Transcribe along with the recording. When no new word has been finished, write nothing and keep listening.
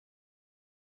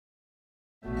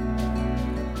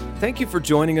Thank you for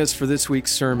joining us for this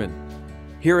week's sermon.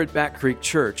 Here at Back Creek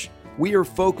Church, we are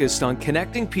focused on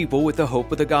connecting people with the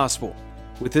hope of the gospel.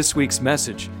 With this week's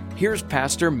message, here's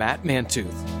Pastor Matt Mantooth.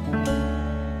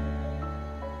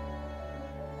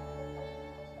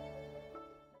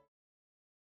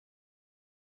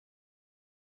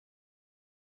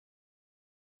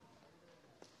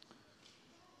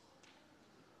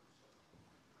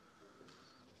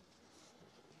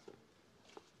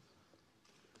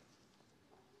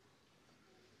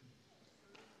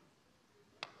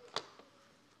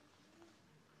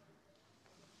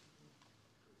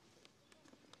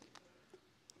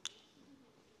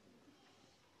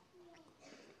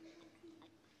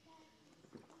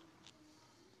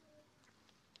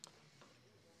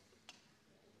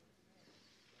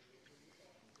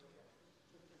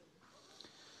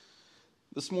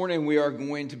 This morning we are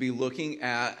going to be looking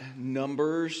at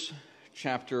Numbers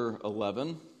chapter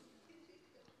 11.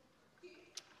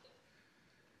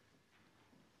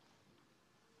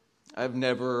 I've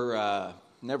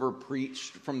never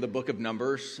preached from the book of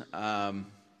Numbers. I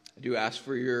do ask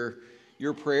for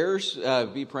your prayers.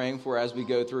 Be praying for as we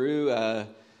go through.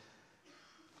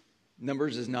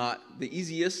 Numbers is not the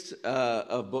easiest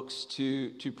of books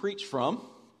to preach from.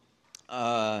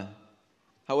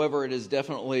 However, it is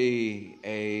definitely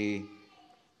a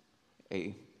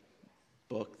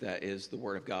book that is the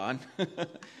Word of God.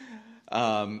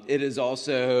 It is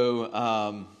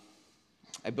also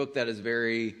a book that is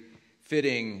very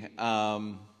fitting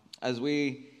as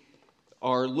we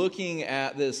are looking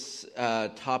at this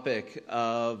topic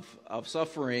of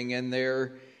suffering, and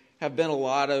there have been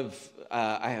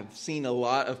I have seen a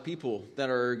lot of people that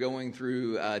are going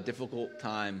through difficult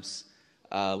times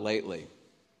lately.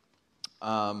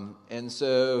 And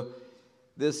so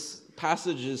this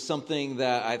passage is something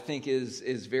that I think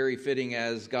is very fitting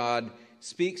as God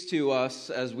speaks to us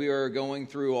as we are going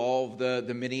through all of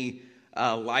the many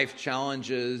life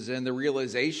challenges and the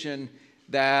realization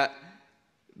that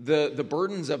the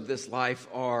burdens of this life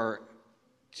are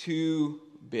too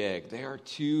big. They are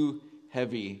too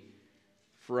heavy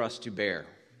for us to bear,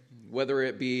 whether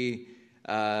it be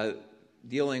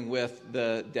dealing with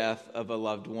the death of a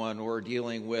loved one or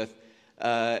dealing with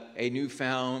a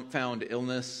newfound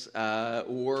illness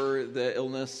or the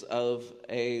illness of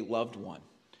a loved one,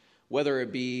 whether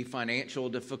it be financial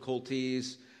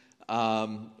difficulties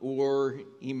or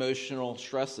emotional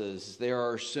stresses. There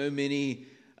are so many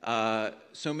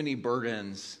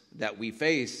burdens that we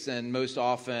face, and most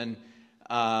often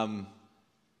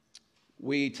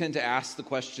we tend to ask the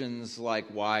questions like,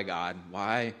 why, God?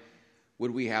 Why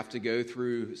would we have to go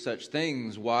through such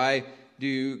things? Why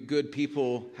do good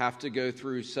people have to go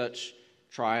through such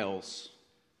trials?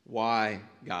 Why,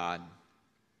 God?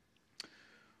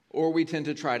 Or we tend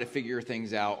to try to figure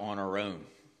things out on our own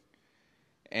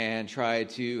and try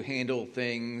to handle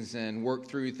things and work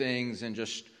through things and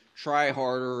just try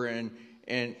harder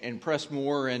and press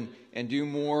more and do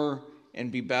more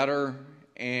and be better.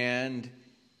 And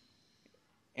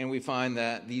we find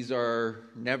that these are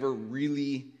never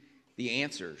really the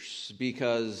answers,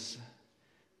 because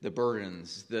the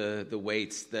burdens, the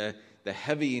weights, the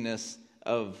heaviness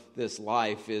of this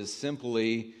life is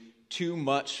simply too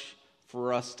much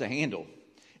for us to handle.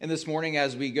 And this morning,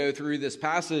 as we go through this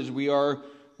passage, we are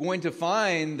going to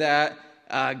find that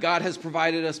God has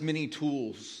provided us many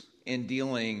tools in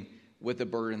dealing with the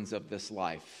burdens of this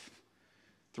life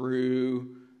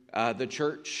through the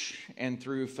church and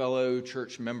through fellow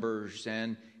church members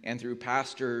and through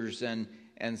pastors and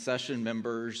session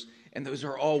members. And those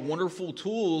are all wonderful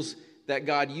tools that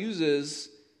God uses,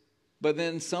 but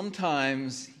then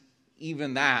sometimes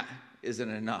even that isn't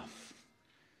enough.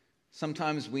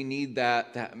 Sometimes we need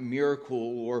that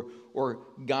miracle or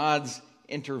God's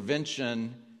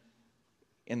intervention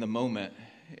in the moment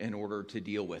in order to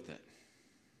deal with it.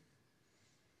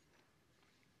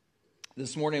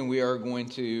 This morning I'm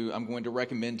going to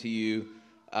recommend to you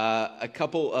a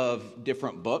couple of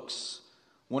different books.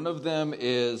 One of them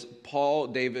is Paul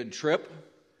David Tripp,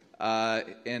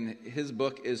 and his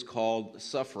book is called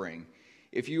Suffering.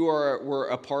 If you were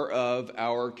a part of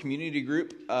our community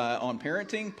group on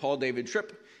parenting, Paul David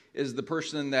Tripp is the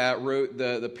person that wrote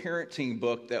the parenting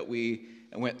book that we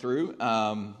went through.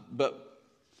 But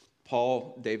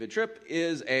Paul David Tripp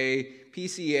is a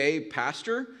PCA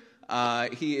pastor.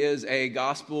 He is a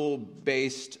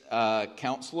gospel-based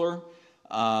counselor.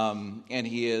 And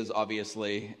he is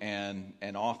obviously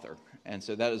an author. And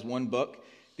so that is one book.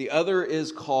 The other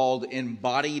is called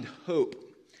Embodied Hope.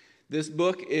 This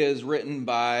book is written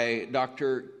by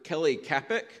Dr. Kelly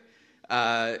Kapic.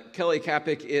 Kelly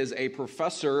Kapic is a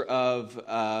professor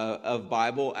of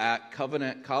Bible at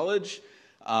Covenant College.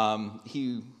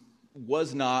 He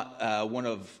was not one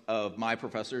of my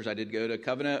professors. I did go to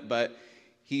Covenant, but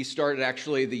he started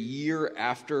actually the year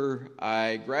after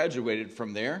I graduated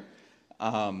from there.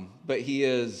 But he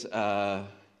is a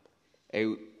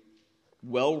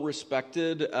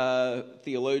well-respected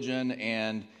theologian,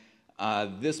 and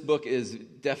this book is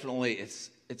definitely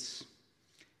it's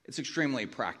extremely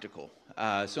practical.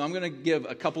 So I'm going to give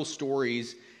a couple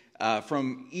stories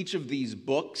from each of these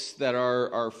books that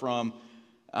are from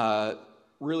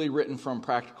really written from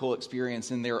practical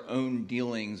experience in their own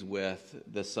dealings with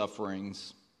the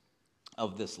sufferings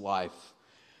of this life.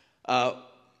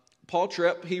 Paul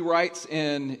Tripp, he writes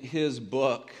in his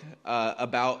book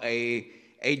about a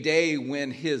day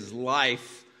when his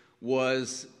life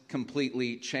was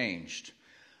completely changed.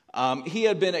 He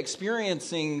had been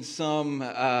experiencing some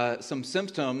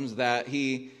symptoms that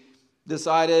he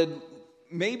decided,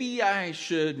 maybe I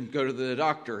should go to the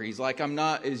doctor. He's like, I'm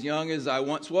not as young as I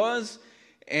once was,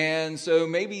 and so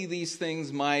maybe these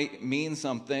things might mean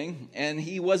something. And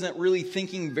he wasn't really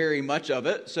thinking very much of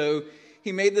it, so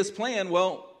he made this plan.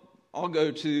 Well, I'll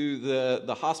go to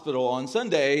the hospital on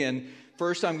Sunday, and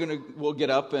first we'll get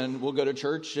up and we'll go to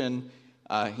church. And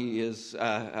he is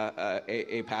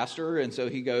a pastor, and so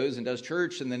he goes and does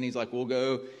church, and then he's like, we'll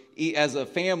go eat as a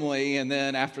family, and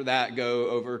then after that go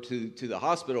over to the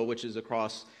hospital, which is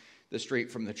across the street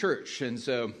from the church. And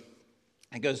so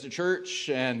he goes to church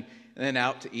and then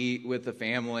out to eat with the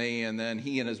family, and then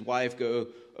he and his wife go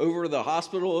over to the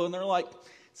hospital, and they're like,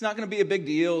 it's not going to be a big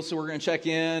deal, so we're going to check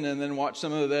in and then watch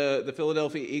some of the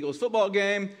Philadelphia Eagles football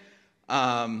game.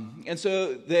 And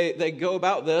so they go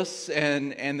about this,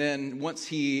 and then once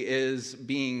he is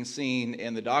being seen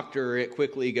in the doctor, it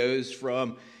quickly goes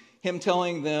from him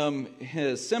telling them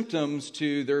his symptoms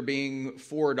to there being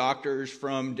 4 doctors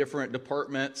from different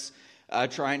departments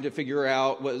trying to figure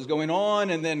out what is going on,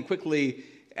 and then quickly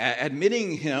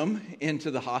admitting him into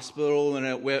the hospital. And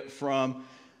it went from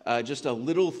just a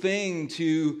little thing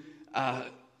to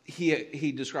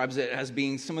he describes it as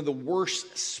being some of the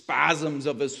worst spasms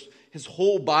of his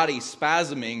whole body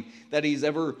spasming that he's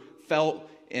ever felt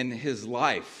in his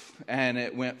life. And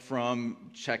it went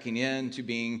from checking in to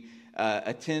being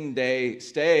a 10-day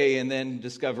stay, and then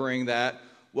discovering that,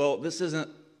 well, this isn't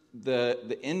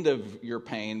the end of your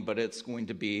pain, but it's going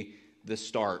to be the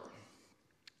start.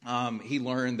 He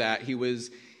learned that he was,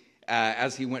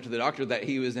 as he went to the doctor, that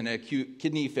he was in acute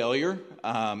kidney failure,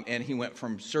 and he went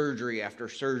from surgery after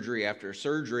surgery after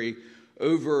surgery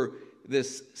over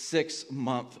this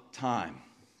 6-month time.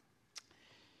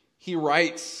 He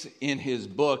writes in his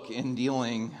book, in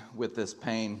dealing with this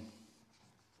pain,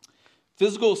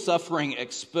 physical suffering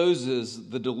exposes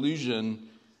the delusion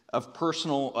of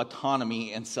personal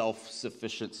autonomy and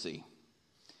self-sufficiency.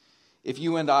 If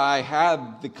you and I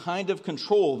had the kind of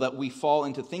control that we fall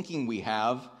into thinking we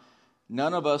have,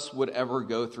 none of us would ever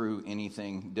go through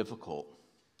anything difficult.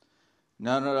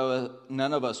 None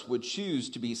of us would choose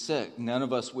to be sick. None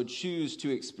of us would choose to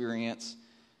experience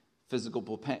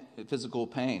physical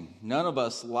pain. None of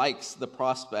us likes the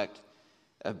prospect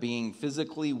of being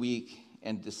physically weak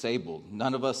and disabled.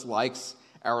 None of us likes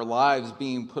our lives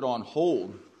being put on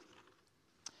hold.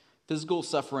 Physical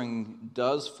suffering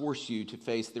does force you to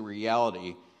face the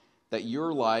reality that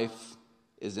your life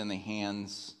is in the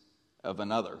hands of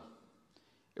another.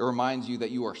 It reminds you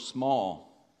that you are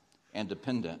small and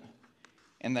dependent,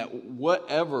 and that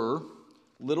whatever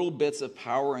little bits of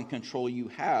power and control you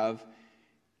have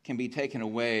can be taken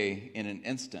away in an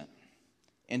instant.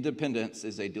 Independence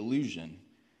is a delusion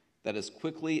that is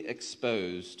quickly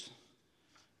exposed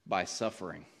by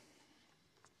suffering.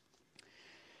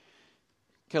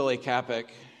 Kelly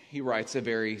Kapic, he writes a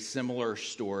very similar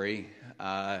story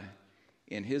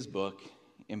in his book,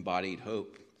 Embodied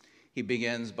Hope. He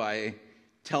begins by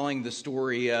telling the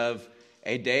story of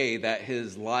a day that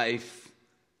his life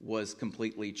was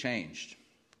completely changed.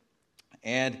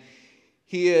 And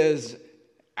he is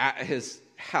at his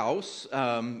house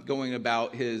going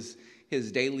about his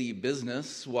daily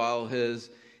business while his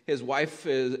wife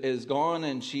is gone,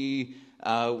 and she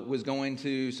was going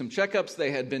to some checkups. They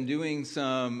had been doing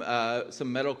some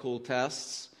medical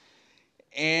tests,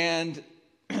 and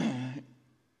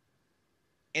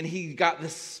he got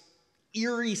this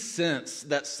eerie sense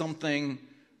that something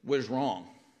was wrong.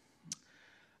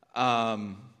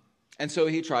 And so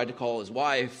he tried to call his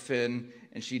wife, and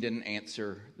she didn't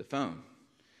answer the phone.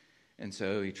 And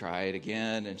so he tried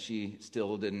again, and she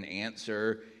still didn't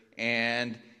answer.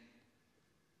 And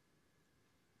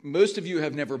most of you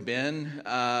have never been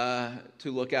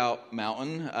to Lookout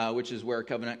Mountain, which is where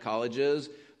Covenant College is,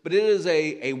 but it is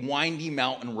a windy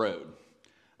mountain road.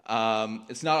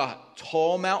 It's not a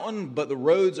tall mountain, but the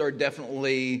roads are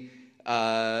definitely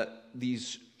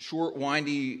these short,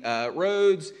 windy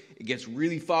roads. It gets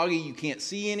really foggy. You can't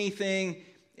see anything,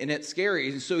 and it's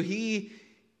scary. And so he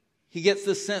gets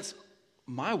this sense,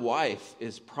 my wife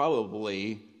is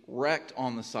probably wrecked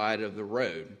on the side of the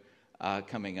road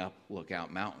coming up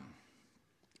Lookout Mountain.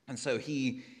 And so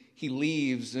he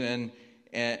leaves and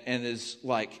is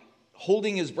like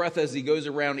holding his breath as he goes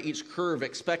around each curve,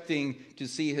 expecting to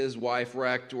see his wife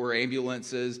wrecked, or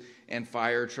ambulances and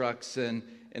fire trucks and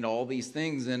all these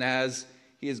things. And as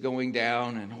he is going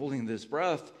down and holding this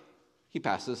breath, he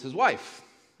passes his wife,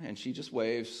 and she just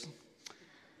waves.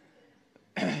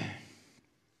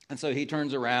 And so he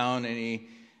turns around and he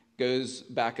goes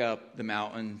back up the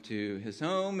mountain to his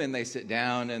home, and they sit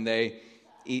down and they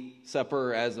eat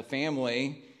supper as a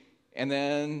family. And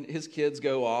then his kids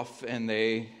go off and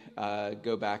they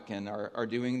go back and are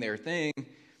doing their thing.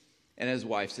 And his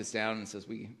wife sits down and says,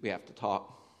 we have to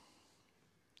talk.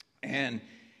 And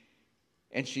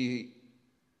she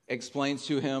explains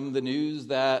to him the news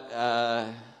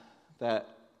that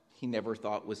he never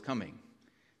thought was coming,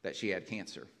 that she had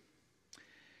cancer.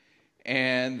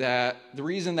 And that the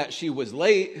reason that she was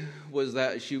late was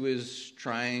that she was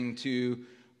trying to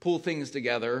pull things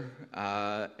together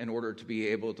in order to be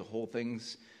able to hold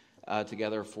things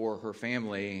together for her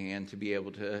family and to be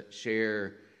able to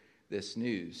share this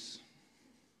news.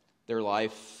 Their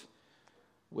life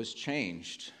was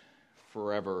changed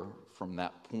forever from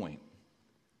that point.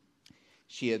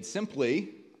 She had simply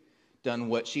done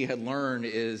what she had learned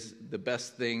is the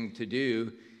best thing to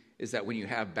do, is that when you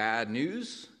have bad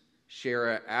news,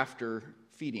 share it after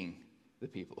feeding the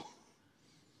people.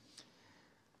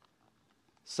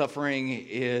 Suffering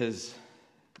is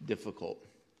difficult.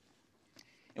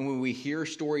 And when we hear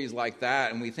stories like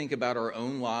that and we think about our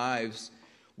own lives,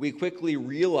 we quickly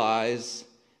realize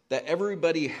that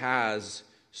everybody has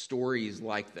stories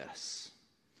like this.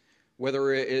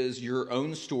 Whether it is your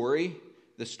own story,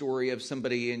 the story of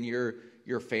somebody in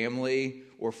your family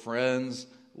or friends,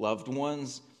 loved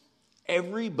ones,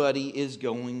 everybody is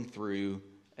going through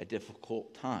a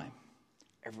difficult time.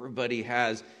 Everybody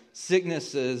has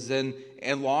sicknesses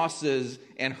and losses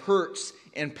and hurts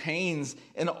and pains,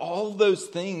 and all those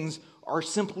things are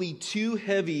simply too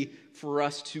heavy for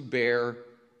us to bear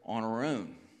on our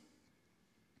own.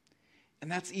 And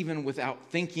that's even without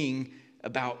thinking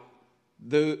about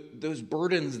those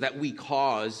burdens that we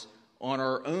cause on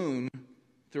our own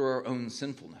through our own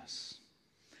sinfulness.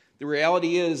 The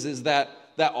reality is that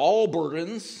all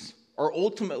burdens are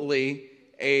ultimately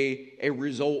a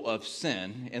result of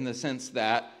sin, in the sense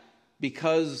that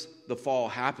because the fall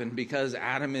happened, because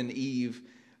Adam and Eve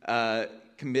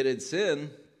committed sin,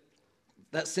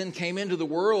 that sin came into the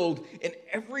world and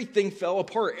everything fell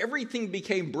apart. Everything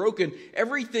became broken.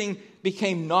 Everything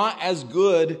became not as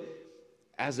good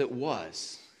as it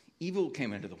was. Evil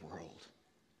came into the world.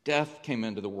 Death came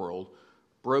into the world.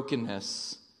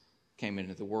 Brokenness came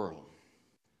into the world.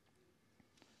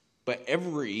 But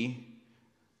every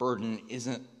burden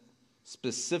isn't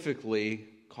specifically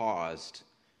caused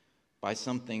by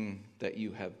something that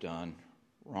you have done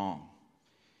wrong.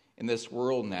 In this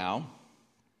world now,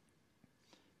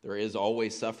 there is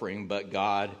always suffering, but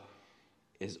God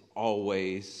is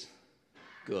always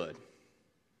good.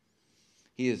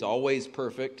 He is always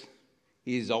perfect.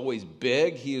 He is always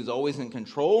big. He is always in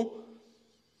control.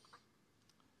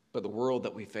 But the world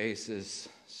that we face is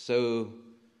so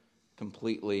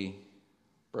completely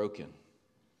broken.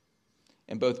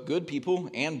 And both good people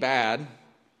and bad,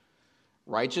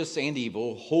 righteous and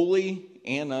evil, holy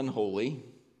and unholy,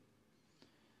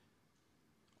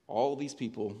 all these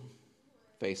people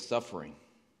face suffering.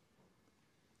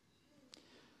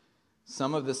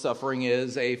 Some of the suffering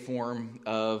is a form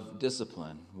of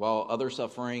discipline, while other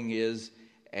suffering is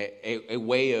a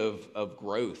way of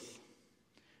growth.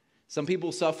 Some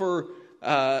people suffer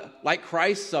like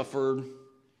Christ suffered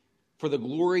for the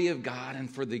glory of God and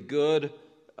for the good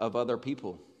of other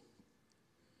people.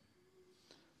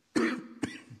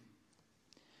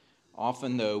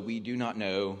 Often, though, we do not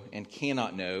know and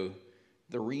cannot know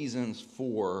the reasons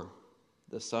for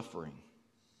the suffering.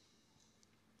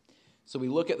 So we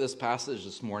look at this passage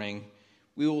this morning,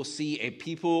 we will see a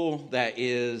people that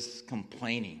is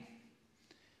complaining.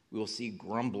 We will see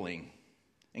grumbling,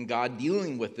 and God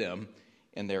dealing with them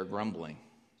in their grumbling.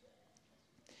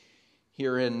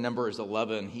 Here in Numbers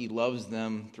 11, he loves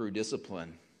them through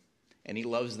discipline, and he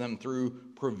loves them through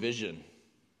provision.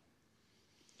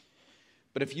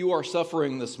 But if you are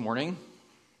suffering this morning,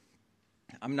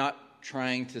 I'm not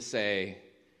trying to say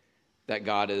that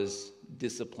God is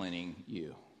disciplining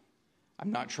you.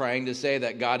 I'm not trying to say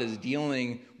that God is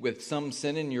dealing with some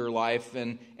sin in your life,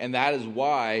 and that is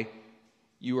why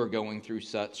you are going through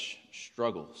such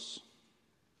struggles.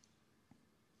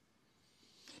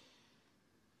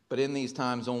 But in these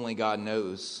times, only God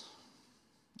knows.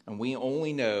 And we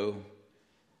only know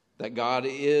that God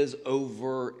is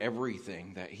over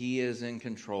everything, that He is in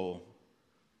control,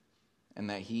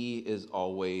 and that He is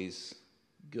always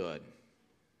good.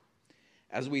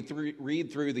 As we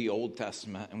read through the Old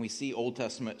Testament and we see Old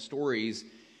Testament stories,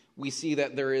 we see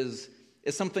that there is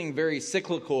something very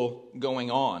cyclical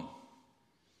going on.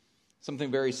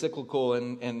 Something very cyclical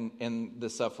in the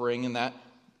suffering, and that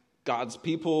God's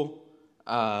people,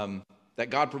 that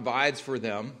God provides for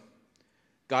them.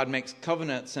 God makes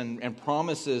covenants and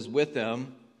promises with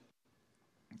them,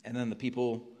 and then the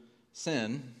people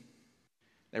sin.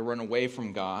 They run away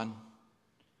from God.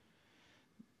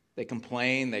 They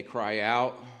complain, they cry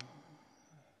out,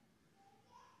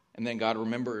 and then God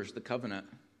remembers the covenant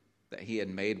that He had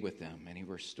made with them, and He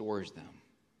restores them.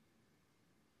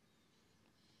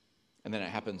 And then it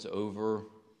happens over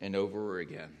and over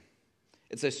again.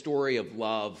 It's a story of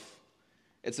love.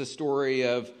 It's a story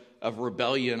of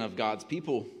rebellion of God's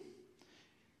people.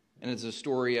 And it's a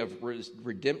story of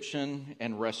redemption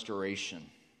and restoration.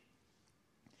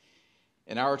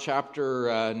 In our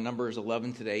chapter, Numbers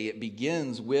 11 today, it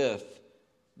begins with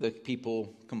the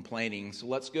people complaining. So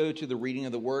let's go to the reading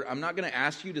of the Word. I'm not going to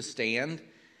ask you to stand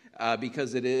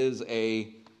because it is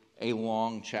a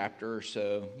long chapter,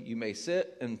 so you may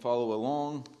sit and follow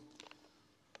along.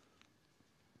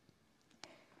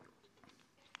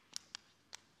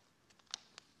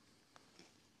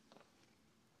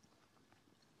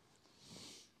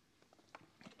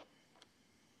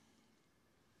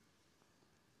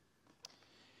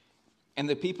 And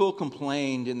the people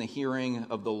complained in the hearing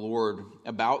of the Lord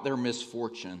about their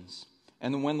misfortunes.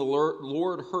 And when the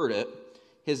Lord heard it,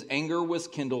 His anger was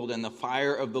kindled, and the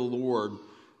fire of the Lord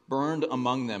burned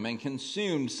among them and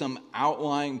consumed some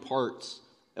outlying parts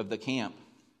of the camp.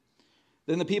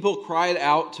 Then the people cried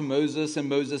out to Moses, and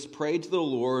Moses prayed to the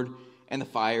Lord, and the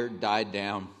fire died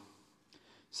down.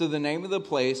 So the name of the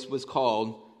place was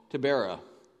called Taberah,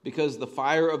 because the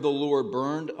fire of the Lord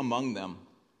burned among them.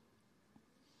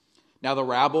 Now the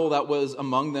rabble that was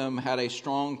among them had a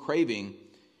strong craving,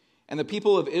 and the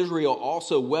people of Israel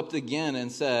also wept again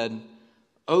and said,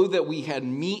 "Oh, that we had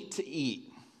meat to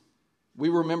eat. We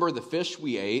remember the fish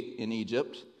we ate in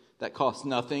Egypt that cost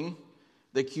nothing,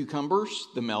 the cucumbers,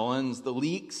 the melons, the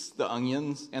leeks, the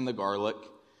onions, and the garlic.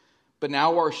 But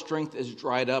now our strength is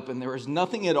dried up, and there is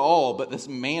nothing at all but this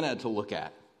manna to look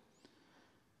at."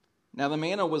 Now the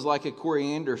manna was like a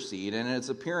coriander seed, and its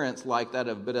appearance like that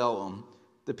of bdellium.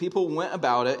 The people went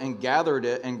about it and gathered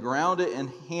it and ground it in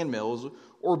handmills,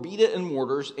 or beat it in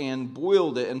mortars and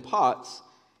boiled it in pots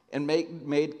and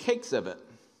made cakes of it.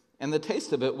 And the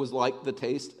taste of it was like the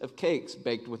taste of cakes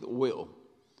baked with oil.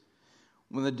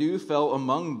 When the dew fell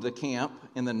among the camp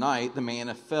in the night, the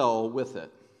manna fell with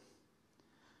it.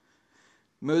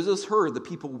 Moses heard the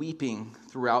people weeping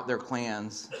throughout their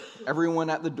clans,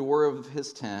 everyone at the door of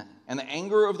his tent, and the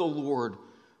anger of the Lord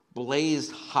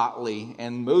blazed hotly,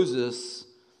 and Moses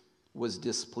was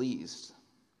displeased.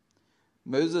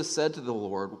 Moses said to the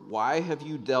Lord, "Why have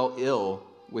you dealt ill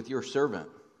with your servant?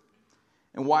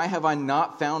 And why have I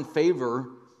not found favor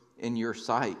in your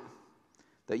sight,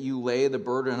 that you lay the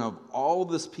burden of all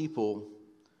this people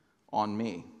on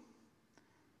me?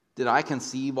 Did I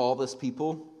conceive all this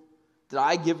people? Did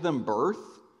I give them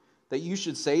birth? That you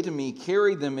should say to me,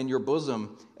 'Carry them in your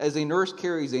bosom, as a nurse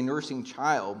carries a nursing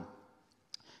child,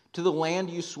 to the land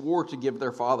you swore to give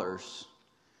their fathers.'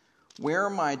 Where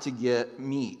am I to get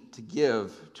meat to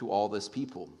give to all this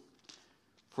people?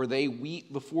 For they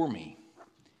weep before me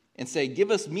and say, 'Give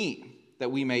us meat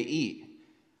that we may eat.'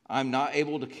 I'm not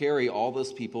able to carry all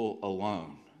this people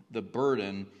alone. The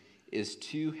burden is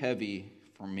too heavy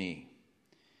for me.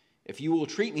 If you will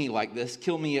treat me like this,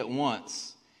 kill me at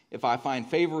once, if I find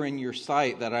favor in your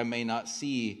sight, that I may not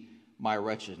see my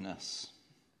wretchedness."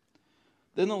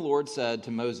 Then the Lord said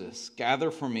to Moses, "Gather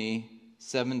for me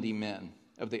 70 men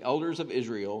of the elders of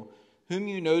Israel, whom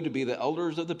you know to be the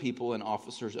elders of the people and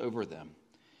officers over them,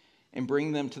 and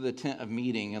bring them to the tent of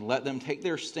meeting, and let them take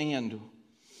their stand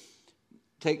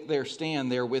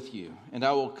there with you. And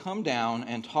I will come down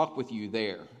and talk with you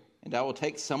there. And I will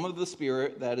take some of the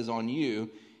Spirit that is on you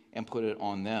and put it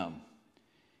on them.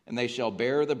 And they shall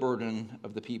bear the burden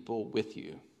of the people with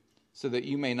you, so that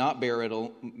you may not bear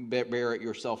it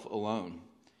yourself alone.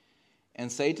 And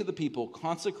say to the people,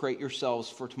 'Consecrate yourselves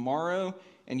for tomorrow,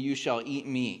 and you shall eat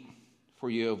meat. For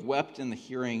you have wept in the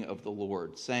hearing of the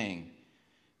Lord, saying,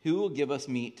 Who will give us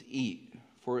meat to eat?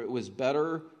 for it was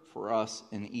better for us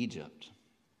in Egypt.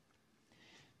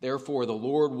 Therefore the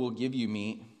Lord will give you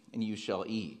meat, and you shall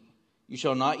eat. You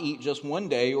shall not eat just 1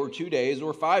 day or 2 days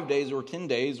or 5 days or 10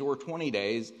 days or 20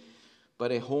 days,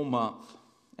 but a whole month,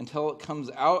 until it comes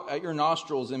out at your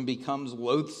nostrils and becomes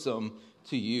loathsome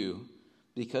to you,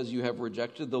 because you have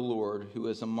rejected the Lord who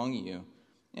is among you,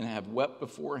 and have wept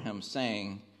before him,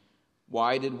 saying,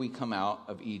 why did we come out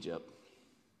of Egypt?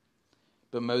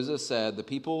 But Moses said, the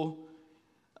people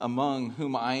among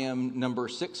whom I am number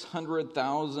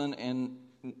 600,000 and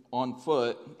on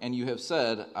foot, and you have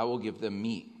said, I will give them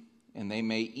meat, and they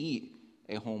may eat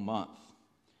a whole month.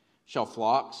 Shall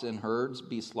flocks and herds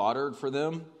be slaughtered for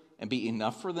them, and be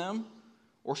enough for them?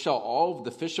 Or shall all of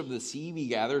the fish of the sea be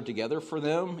gathered together for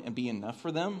them, and be enough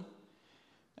for them?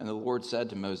 And the Lord said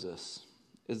to Moses,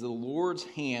 is the Lord's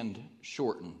hand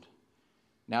shortened?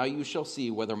 Now you shall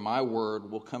see whether my word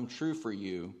will come true for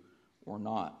you or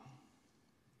not.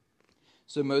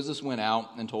 So Moses went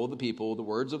out and told the people the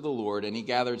words of the Lord, and he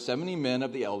gathered 70 men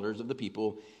of the elders of the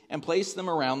people and placed them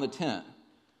around the tent.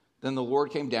 Then the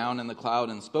Lord came down in the cloud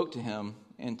and spoke to him,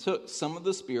 and took some of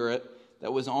the Spirit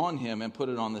that was on him and put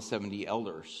it on the 70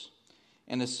 elders.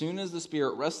 And as soon as the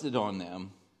Spirit rested on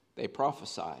them, they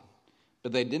prophesied,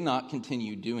 but they did not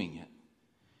continue doing it.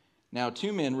 Now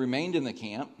 2 men remained in the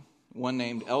camp, one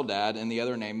named Eldad and the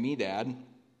other named Medad,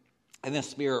 and the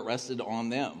Spirit rested on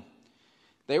them.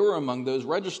 They were among those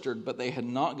registered, but they had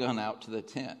not gone out to the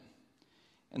tent.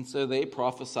 And so they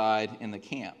prophesied in the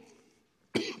camp.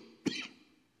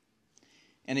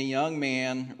 And a young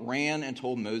man ran and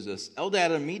told Moses,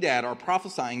 Eldad and Medad are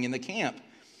prophesying in the camp.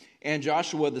 And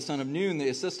Joshua, the son of Nun, the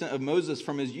assistant of Moses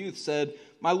from his youth, said,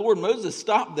 my lord Moses,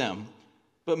 stop them.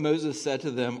 But Moses said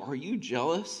to them, are you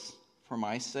jealous for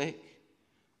my sake?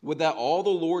 Would that all the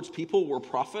Lord's people were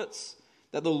prophets,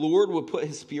 that the Lord would put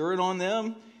his Spirit on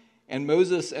them? And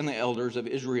Moses and the elders of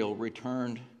Israel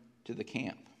returned to the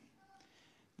camp.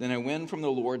 Then a wind from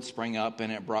the Lord sprang up,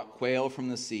 and it brought quail from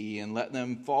the sea, and let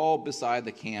them fall beside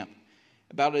the camp,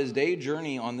 about a day's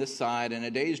journey on this side, and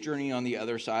a day's journey on the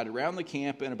other side, around the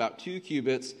camp, and about 2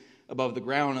 cubits above the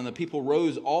ground. And the people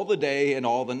rose all the day and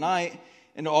all the night,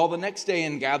 and all the next day,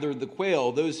 and gathered the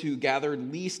quail. Those who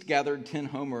gathered least gathered 10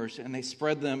 homers, and they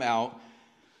spread them out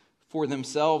for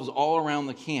themselves all around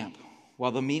the camp.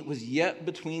 While the meat was yet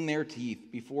between their teeth,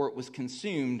 before it was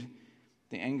consumed,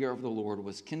 the anger of the Lord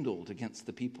was kindled against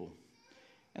the people.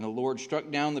 And the Lord struck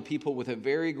down the people with a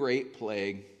very great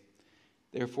plague.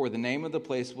 Therefore the name of the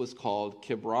place was called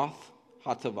Kibroth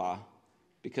Hattaavah,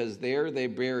 because there they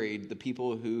buried the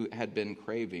people who had been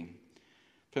craving.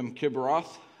 From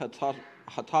Kibroth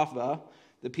Hattaavah,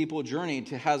 the people journeyed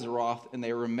to Hazeroth, and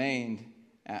they remained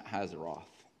at Hazeroth.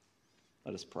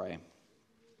 Let us pray.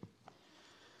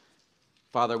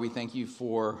 Father, we thank you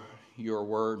for your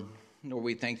word. Lord,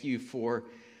 we thank you for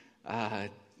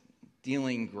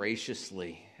dealing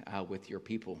graciously with your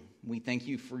people. We thank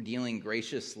you for dealing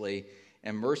graciously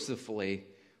and mercifully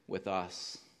with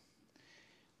us.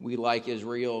 We, like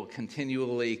Israel,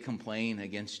 continually complain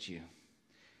against you.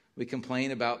 We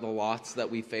complain about the lots that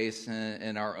we face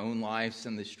in our own lives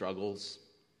and the struggles.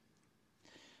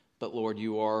 But Lord,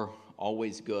 you are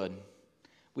always good.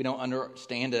 We don't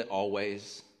understand it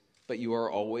always, but you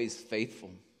are always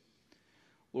faithful.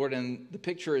 Lord, and the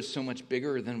picture is so much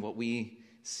bigger than what we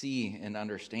see and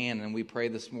understand. And we pray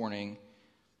this morning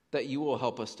that you will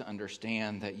help us to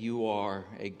understand that you are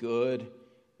a good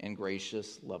and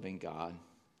gracious, loving God.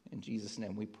 In Jesus'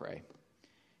 name we pray.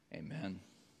 Amen.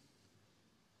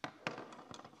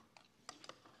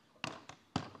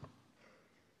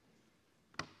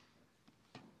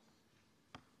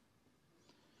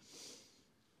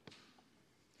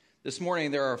 This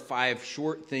morning, there are 5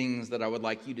 short things that I would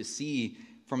like you to see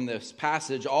from this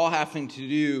passage, all having to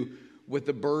do with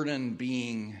the burden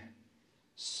being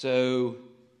so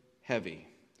heavy.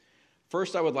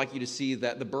 First, I would like you to see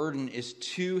that the burden is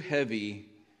too heavy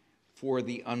for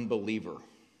the unbeliever.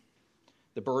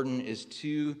 The burden is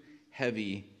too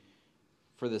heavy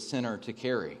for the sinner to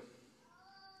carry.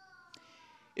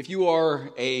 If you are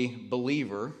a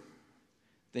believer,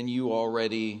 then you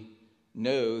already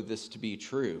know this to be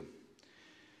true.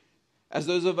 As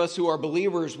those of us who are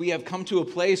believers, we have come to a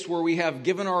place where we have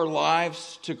given our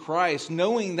lives to Christ,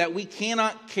 knowing that we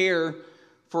cannot care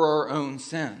for our own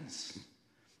sins.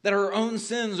 That our own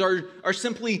sins are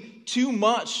simply too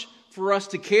much for us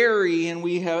to carry, and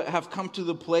we have come to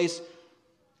the place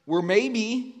where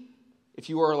maybe, if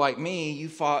you are like me, you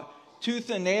fought tooth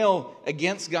and nail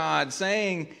against God,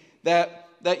 saying that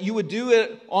you would do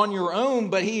it on your own,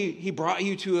 but He brought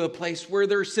you to a place where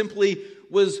there simply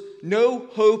was no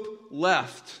hope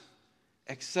left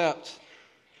except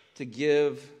to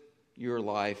give your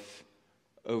life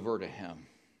over to Him.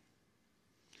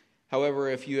 However,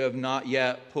 if you have not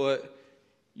yet put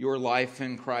your life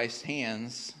in Christ's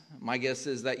hands, my guess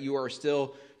is that you are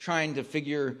still trying to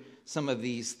figure some of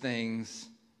these things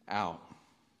out.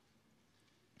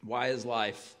 Why is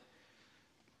life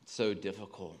so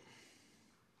difficult?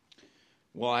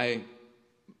 Will I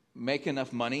make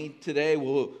enough money today?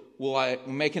 Will I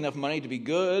make enough money to be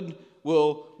good?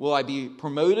 Will I be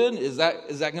promoted? Is that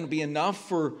going to be enough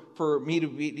for me to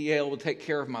be able to take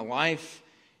care of my life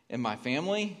and my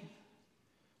family?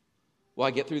 Will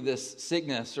I get through this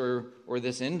sickness or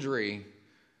this injury?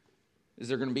 Is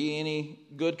there going to be any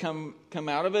good come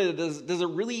out of it? Does it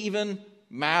really even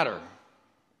matter?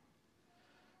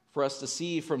 For us to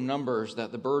see from Numbers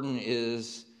that the burden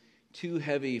is too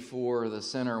heavy for the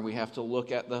sinner, we have to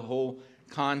look at the whole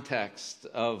context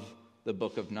of the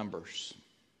book of Numbers.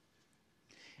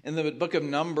 In the book of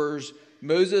Numbers,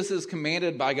 Moses is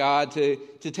commanded by God to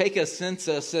take a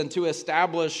census and to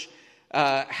establish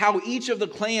how each of the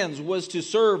clans was to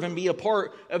serve and be a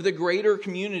part of the greater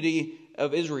community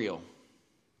of Israel.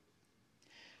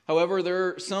 However, there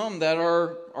are some that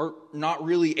are not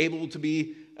really able to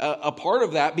be a part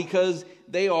of that because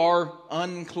they are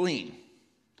unclean.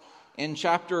 In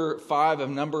chapter 5 of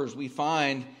Numbers, we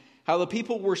find how the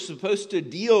people were supposed to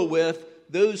deal with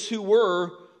those who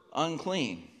were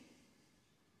unclean.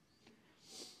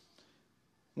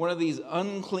 One of these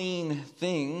unclean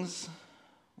things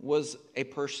was a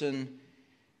person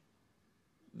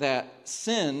that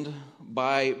sinned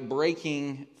by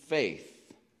breaking faith.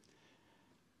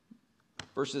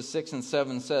 Verses 6 and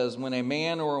 7 says, when a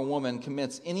man or a woman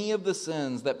commits any of the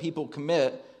sins that people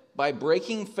commit by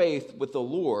breaking faith with the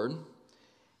Lord,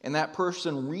 and that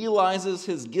person realizes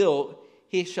his guilt,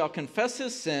 he shall confess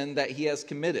his sin that he has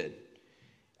committed,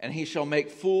 and he shall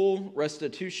make full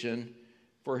restitution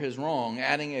for his wrong,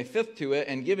 adding a fifth to it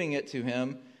and giving it to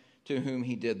him to whom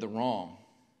he did the wrong.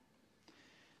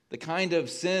 The kind of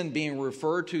sin being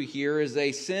referred to here is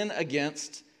a sin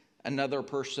against another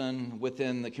person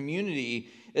within the community.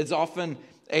 It's often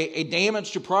a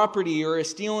damage to property or a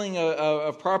stealing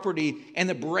of property and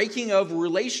the breaking of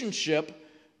relationship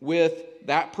with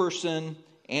that person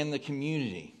and the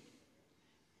community.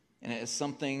 And it is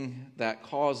something that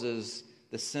causes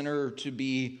the sinner to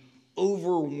be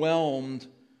overwhelmed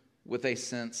with a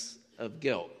sense of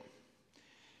guilt.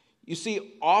 You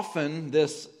see, often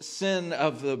this sin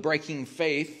of the breaking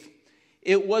faith,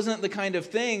 it wasn't the kind of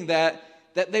thing that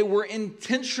they were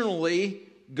intentionally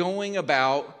going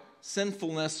about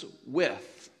sinfulness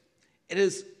with. It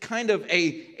is kind of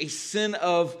a sin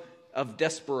of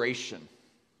desperation.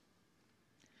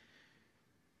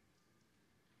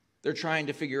 They're trying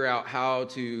to figure out how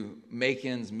to make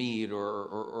ends meet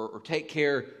or take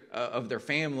care of their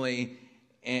family,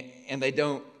 and they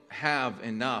don't have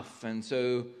enough. And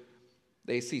so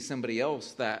they see somebody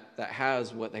else that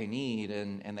has what they need,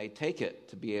 and they take it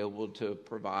to be able to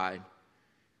provide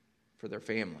for their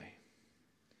family.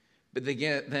 But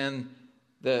then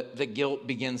the guilt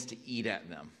begins to eat at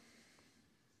them.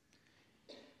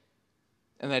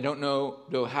 And they don't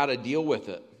know how to deal with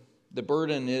it. The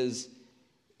burden is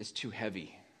too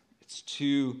heavy. It's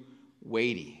too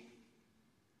weighty.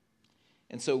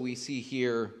 And so we see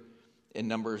here in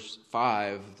Numbers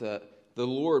 5 that the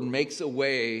Lord makes a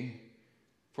way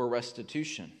for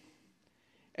restitution.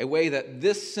 A way that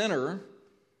this sinner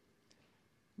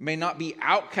may not be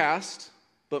outcast,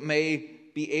 but may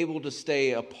be able to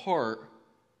stay a part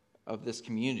of this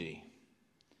community.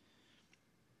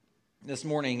 This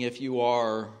morning, if you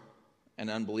are an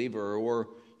unbeliever or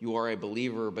you are a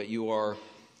believer, but you are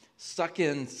stuck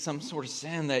in some sort of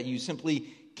sin that you simply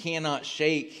cannot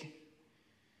shake,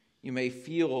 you may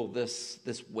feel this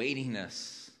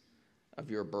weightiness of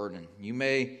your burden. You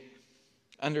may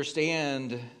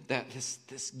understand that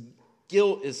this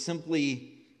guilt is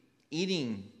simply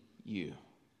eating you.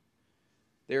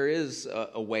 There is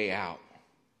a way out.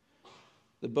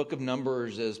 The book of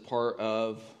Numbers is part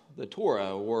of the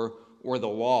Torah or the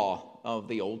law of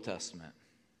the Old Testament.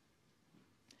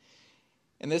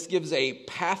 And this gives a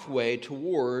pathway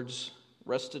towards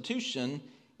restitution,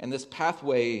 and this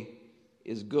pathway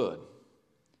is good.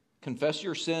 Confess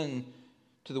your sin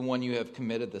to the one you have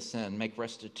committed the sin. Make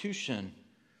restitution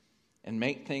and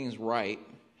make things right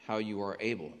how you are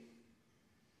able.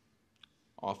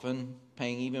 Often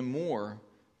paying even more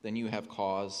than you have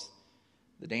caused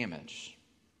the damage.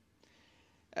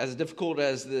 As difficult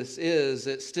as this is,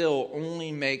 it still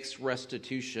only makes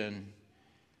restitution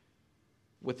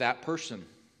with that person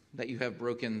that you have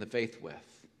broken the faith with.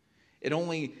 It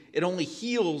only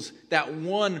heals that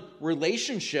one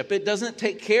relationship. It doesn't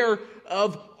take care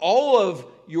of all of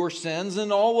your sins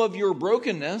and all of your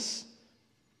brokenness.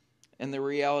 And the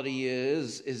reality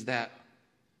is that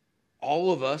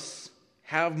all of us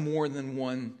have more than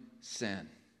one sin.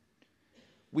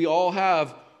 We all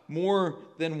have more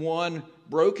than one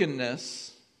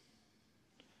brokenness.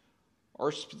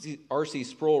 R.C.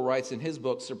 Sproul writes in his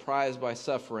book, Surprised by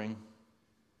Suffering,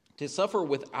 to suffer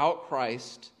without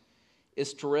Christ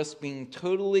is to risk being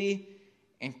totally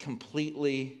and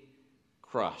completely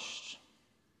crushed.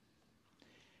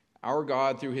 Our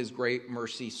God, through his great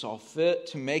mercy, saw fit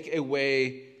to make a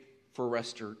way for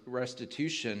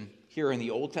restitution here in the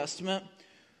Old Testament,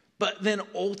 but then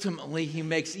ultimately he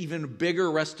makes even bigger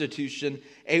restitution,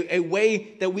 a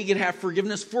way that we can have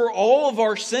forgiveness for all of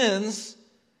our sins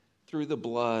through the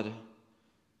blood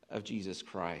of Jesus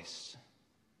Christ.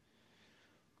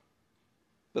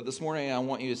 But this morning I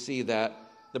want you to see that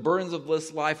the burdens of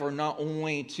this life are not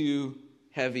only too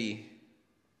heavy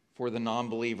for the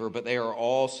non-believer, but they are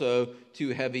also too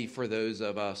heavy for those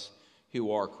of us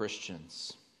who are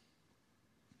Christians.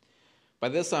 By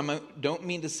this, I don't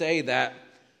mean to say that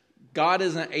God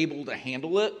isn't able to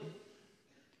handle it,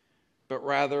 but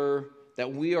rather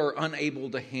that we are unable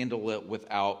to handle it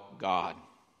without God.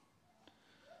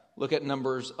 Look at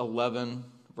Numbers 11,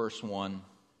 verse 1.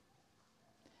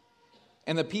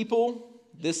 And the people,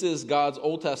 this is God's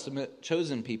Old Testament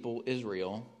chosen people,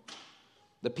 Israel,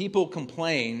 the people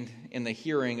complained in the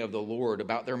hearing of the Lord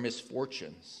about their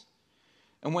misfortunes.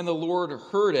 And when the Lord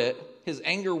heard it, his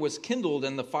anger was kindled,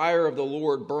 and the fire of the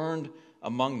Lord burned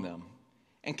among them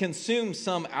and consumed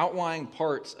some outlying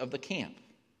parts of the camp.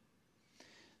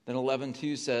 Then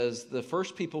 11:2 says, the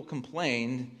first people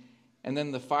complained, and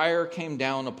then the fire came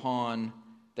down upon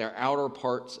their outer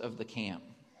parts of the camp.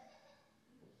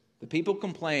 The people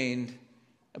complained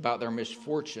about their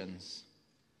misfortunes.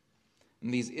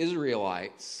 And these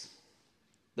Israelites,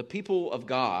 the people of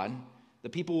God, the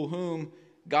people whom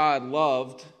God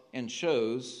loved and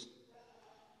chose,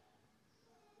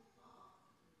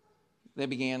 they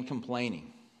began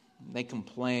complaining. They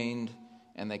complained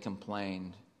and they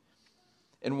complained.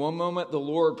 In one moment, the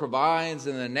Lord provides,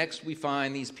 and the next we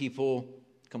find these people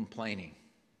complaining.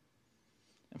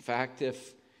 In fact,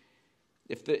 if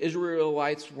the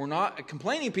Israelites were not a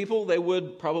complaining people, they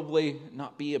would probably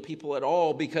not be a people at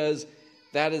all, because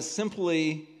that is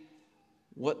simply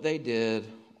what they did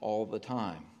all the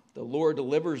time. The Lord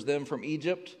delivers them from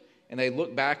Egypt, and they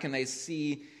look back and they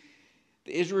see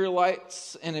the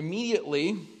Israelites, and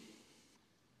immediately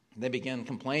they begin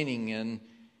complaining. And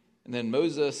then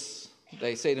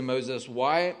they say to Moses,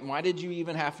 why did you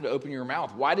even have to open your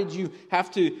mouth? Why did you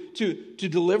have to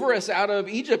deliver us out of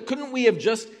Egypt? Couldn't we have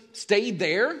just stayed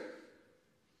there?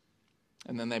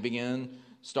 And then they begin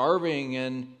starving,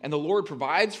 and the Lord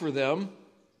provides for them.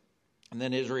 And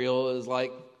then Israel is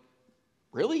like,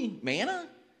 really, manna?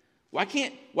 Why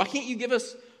can't you give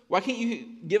us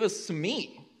some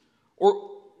meat?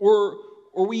 Or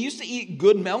we used to eat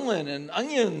good melon and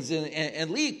onions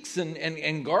and leeks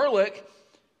and garlic.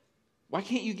 Why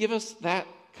can't you give us that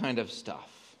kind of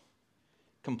stuff?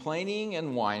 Complaining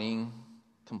and whining,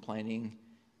 complaining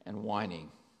and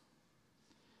whining.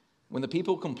 When the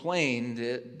people complained,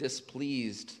 it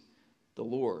displeased the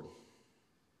Lord.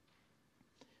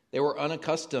 They were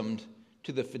unaccustomed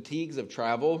to the fatigues of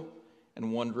travel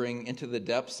and wandering into the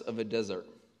depths of a desert.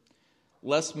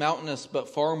 Less mountainous, but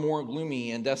far more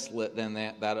gloomy and desolate than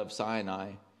that of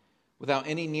Sinai. Without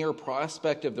any near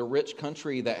prospect of the rich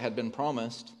country that had been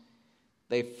promised,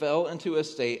 they fell into a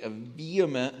state of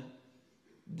vehement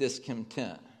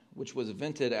discontent, which was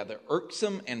vented at their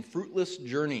irksome and fruitless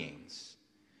journeyings.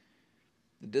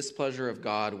 The displeasure of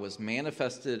God was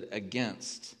manifested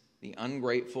against the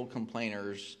ungrateful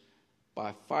complainers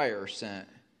by fire sent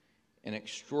in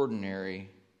extraordinary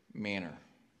manner.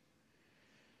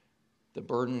 The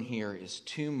burden here is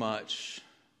too much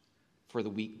for the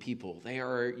weak people. They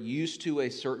are used to a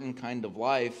certain kind of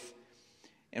life,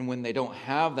 and when they don't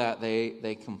have that,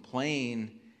 they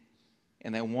complain,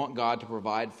 and they want God to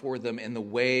provide for them in the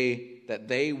way that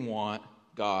they want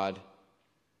God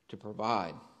to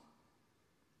provide.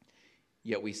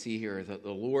 Yet we see here that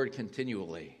the Lord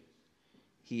continually,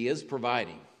 He is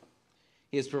providing.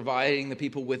 He is providing the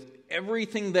people with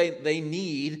everything they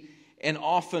need, and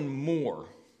often more,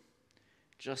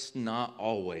 just not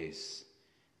always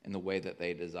in the way that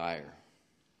they desire.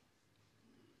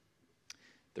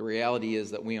 The reality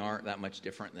is that we aren't that much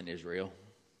different than Israel.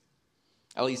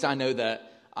 At least I know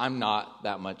that I'm not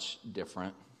that much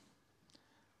different.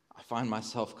 I find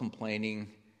myself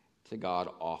complaining to God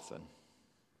often.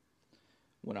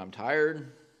 When I'm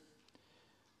tired,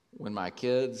 when my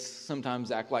kids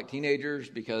sometimes act like teenagers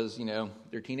because,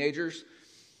 they're teenagers,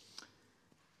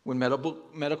 when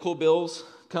medical bills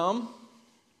come,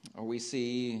 or we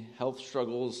see health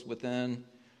struggles within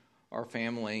our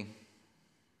family,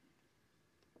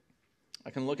 I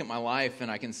can look at my life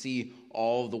and I can see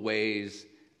all the ways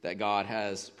that God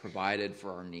has provided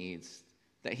for our needs,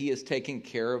 that He has taken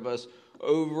care of us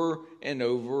over and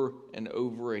over and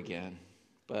over again.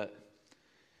 But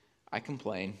I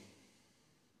complain,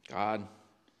 God,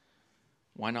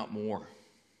 why not more?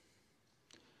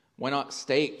 Why not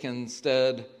steak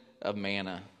instead of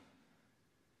manna?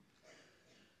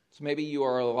 So maybe you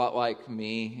are a lot like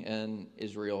me in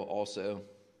Israel also,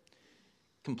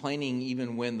 complaining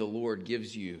even when the Lord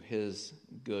gives you His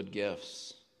good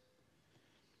gifts.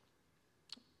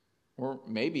 Or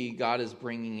maybe God is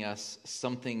bringing us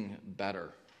something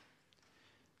better,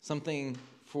 something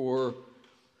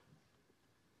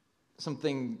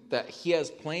that He has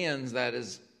plans that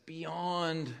is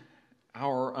beyond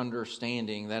our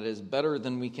understanding, that is better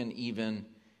than we can even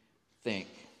think.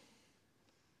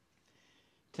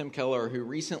 Tim Keller, who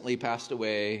recently passed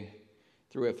away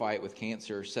through a fight with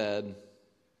cancer, said,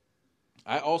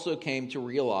 "I also came to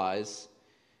realize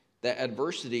that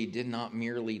adversity did not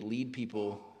merely lead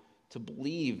people to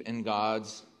believe in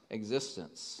God's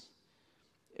existence.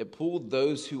 It pulled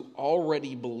those who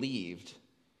already believed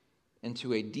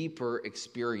into a deeper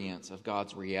experience of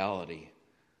God's reality,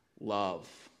 love,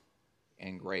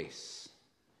 and grace."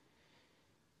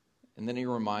 And then he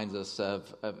reminds us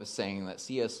of a saying that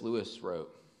C.S. Lewis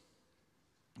wrote,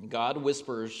 "God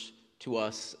whispers to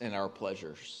us in our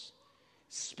pleasures,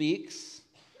 speaks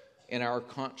in our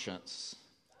conscience,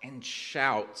 and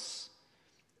shouts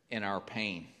in our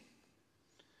pain."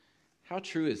 How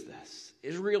true is this?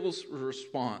 Israel's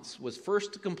response was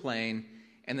first to complain,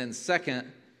 and then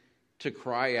second, to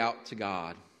cry out to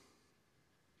God.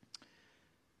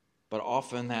 But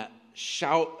often that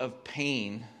shout of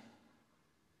pain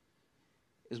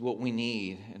is what we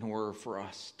need in order for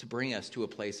us to bring us to a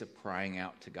place of crying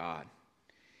out to God.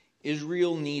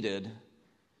 Israel needed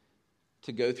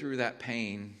to go through that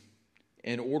pain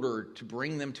in order to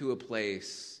bring them to a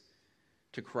place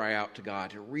to cry out to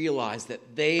God, to realize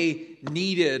that they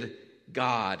needed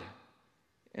God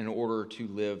in order to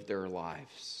live their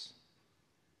lives.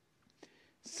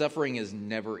 Suffering is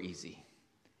never easy.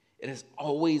 It is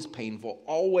always painful,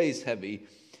 always heavy.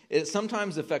 It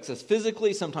sometimes affects us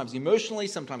physically, sometimes emotionally,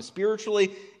 sometimes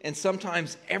spiritually, and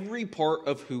sometimes every part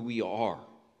of who we are.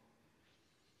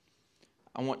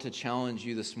 I want to challenge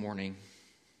you this morning.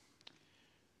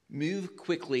 Move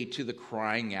quickly to the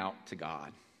crying out to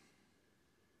God.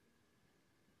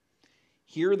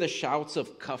 Hear the shouts of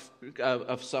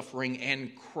suffering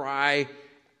and cry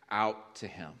out to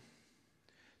Him.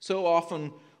 So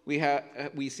often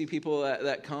we see people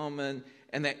that come and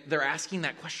they're asking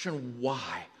that question,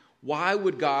 why? Why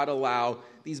would God allow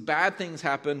these bad things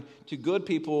happen to good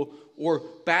people, or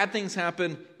bad things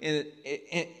happen in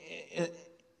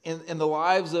the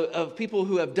lives of people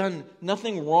who have done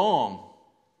nothing wrong?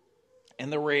 And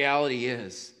the reality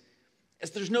is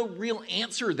there's no real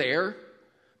answer there,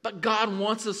 but God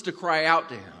wants us to cry out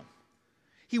to Him.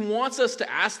 He wants us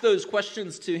to ask those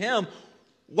questions to Him.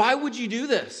 Why would you do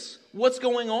this? What's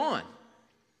going on?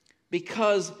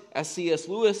 Because, as C.S.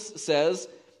 Lewis says,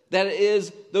 that it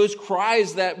is those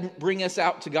cries that bring us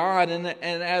out to God. And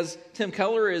as Tim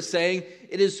Keller is saying,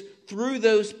 it is through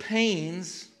those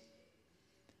pains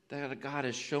that God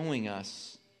is showing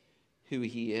us who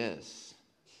He is.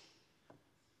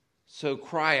 So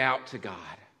cry out to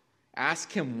God.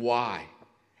 Ask Him why.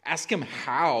 Ask Him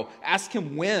how. Ask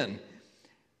Him when.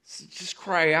 Just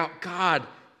cry out, God,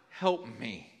 help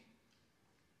me.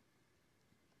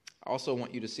 I also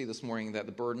want you to see this morning that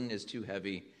the burden is too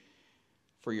heavy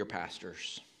for your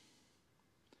pastors.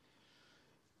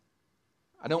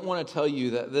 I don't tell you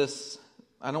this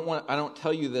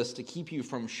to keep you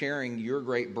from sharing your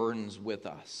great burdens with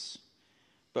us,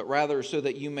 but rather so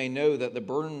that you may know that the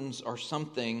burdens are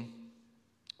something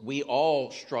we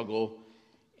all struggle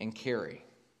and carry.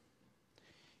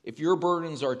 If your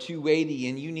burdens are too weighty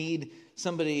and you need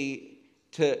somebody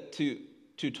to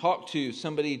talk to,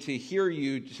 somebody to hear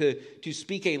you, to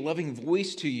speak a loving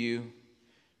voice to you,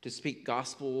 to speak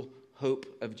gospel hope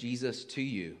of Jesus to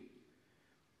you,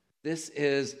 this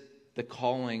is the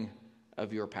calling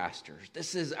of your pastors.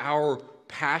 This is our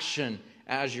passion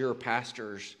as your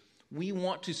pastors. We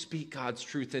want to speak God's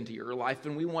truth into your life,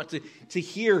 and we want to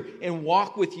hear and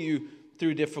walk with you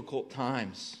through difficult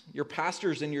times. Your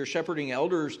pastors and your shepherding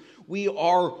elders, we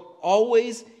are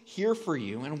always here for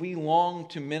you, and we long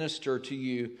to minister to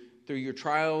you through your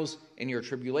trials and your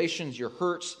tribulations, your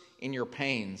hurts in your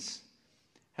pains.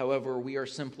 However, we are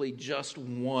simply just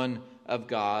one of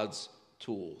God's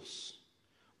tools.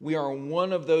 We are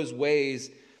one of those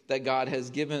ways that God has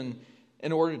given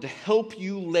in order to help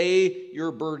you lay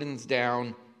your burdens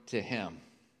down to Him.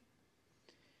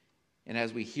 And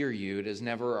as we hear you, it is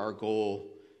never our goal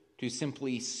to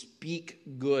simply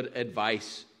speak good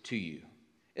advice to you.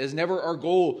 It is never our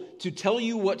goal to tell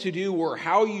you what to do or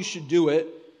how you should do it,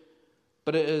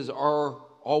 but it is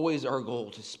always our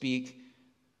goal to speak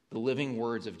the living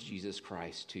words of Jesus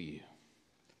Christ to you,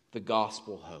 the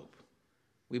gospel hope.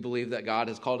 We believe that God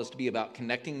has called us to be about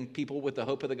connecting people with the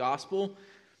hope of the gospel,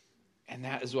 and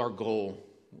that is our goal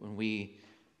when we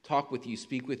talk with you,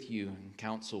 speak with you, and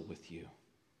counsel with you,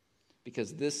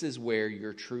 because this is where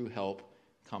your true help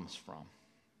comes from.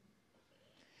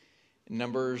 In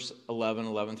Numbers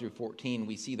 11 through 14,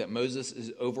 we see that Moses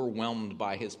is overwhelmed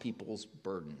by his people's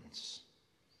burdens.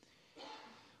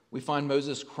 We find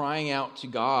Moses crying out to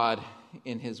God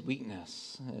in his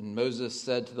weakness. And Moses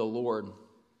said to the Lord,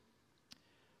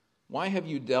 "Why have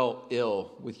you dealt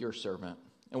ill with your servant?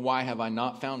 And why have I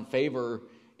not found favor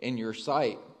in your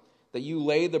sight, that you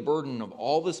lay the burden of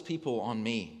all this people on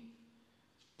me?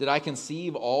 Did I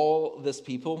conceive all this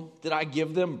people? Did I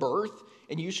give them birth?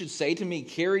 And you should say to me,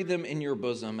 carry them in your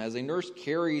bosom, as a nurse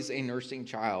carries a nursing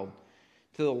child,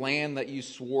 to the land that you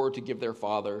swore to give their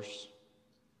fathers.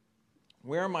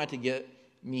 Where am I to get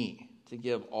meat to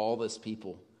give all this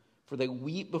people? For they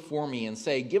weep before me and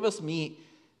say, give us meat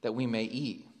that we may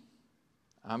eat.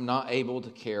 I'm not able to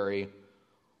carry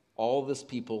all this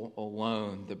people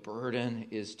alone. The burden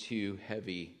is too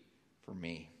heavy for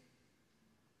me.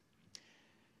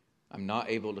 I'm not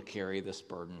able to carry this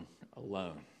burden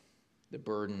alone. The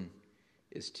burden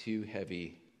is too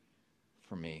heavy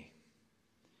for me."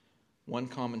 One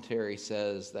commentary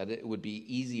says that it would be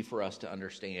easy for us to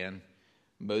understand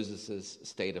Moses'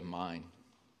 state of mind.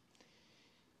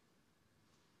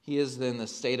 He is in the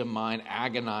state of mind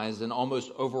agonized and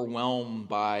almost overwhelmed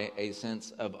by a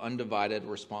sense of undivided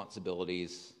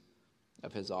responsibilities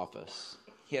of his office.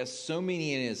 He has so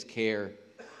many in his care,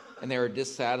 and they are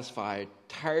dissatisfied,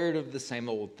 tired of the same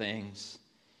old things,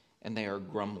 and they are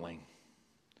grumbling.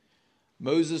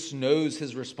 Moses knows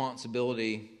his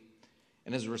responsibility,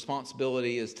 and his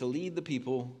responsibility is to lead the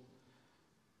people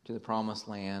to the promised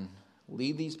land,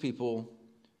 lead these people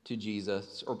to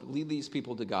Jesus, or lead these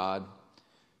people to God,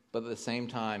 but at the same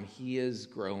time, he is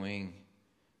growing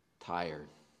tired.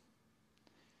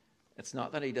 It's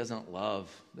not that he doesn't love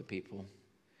the people.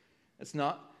 It's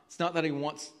not that he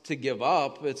wants to give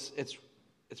up. It's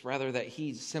rather that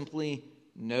he simply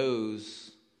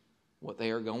knows what they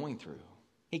are going through.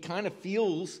 He kind of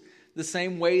feels the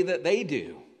same way that they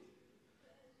do,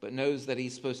 but knows that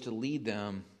he's supposed to lead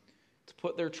them to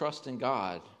put their trust in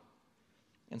God.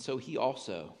 And so he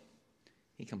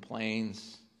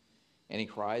complains and he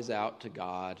cries out to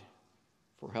God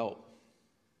for help.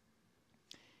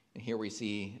 And here we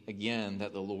see again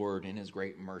that the Lord, in his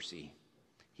great mercy,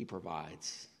 he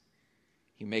provides.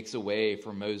 He makes a way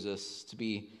for Moses to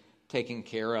be taken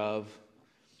care of.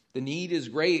 The need is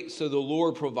great, so the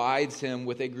Lord provides him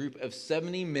with a group of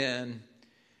 70 men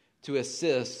to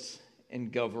assist in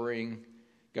governing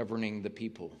the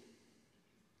people.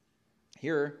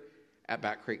 Here at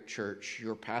Back Creek Church,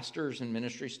 your pastors and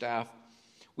ministry staff,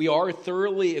 we are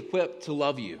thoroughly equipped to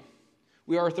love you.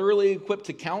 We are thoroughly equipped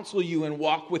to counsel you and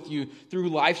walk with you through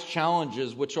life's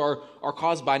challenges, which are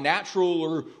caused by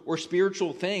natural or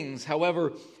spiritual things.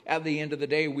 However, at the end of the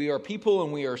day, we are people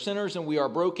and we are sinners and we are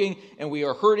broken and we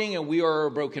are hurting and we are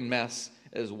a broken mess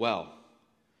as well.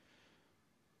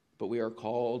 But we are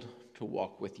called to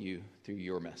walk with you through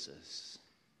your messes.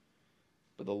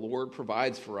 But the Lord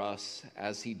provides for us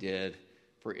as he did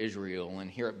for Israel. And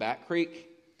here at Back Creek,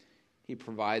 he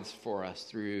provides for us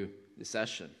through the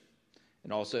session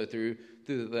and also through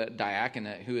the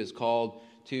diaconate, who is called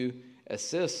to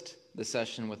assist the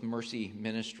session with mercy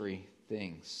ministry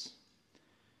things.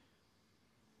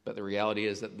 But the reality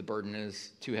is that the burden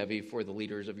is too heavy for the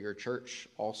leaders of your church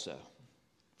also,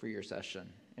 for your session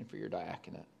and for your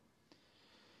diaconate.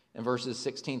 In verses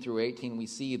 16 through 18, we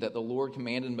see that the Lord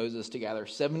commanded Moses to gather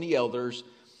 70 elders,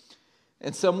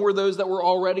 and some were those that were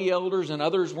already elders, and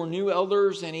others were new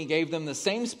elders, and he gave them the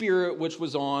same spirit which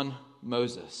was on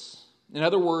Moses. In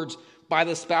other words, by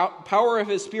the power of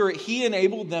his spirit, he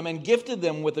enabled them and gifted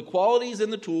them with the qualities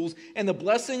and the tools and the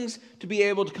blessings to be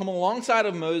able to come alongside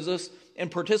of Moses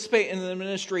and participate in the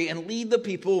ministry and lead the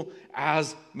people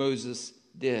as Moses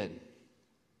did.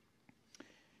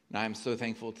 And I am so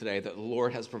thankful today that the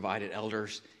Lord has provided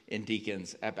elders and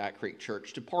deacons at Back Creek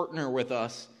Church to partner with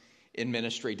us in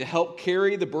ministry, to help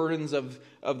carry the burdens of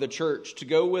the church, to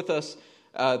go with us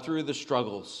through the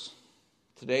struggles.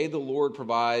 Today, the Lord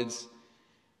provides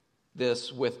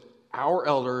this with our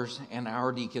elders and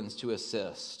our deacons to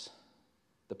assist.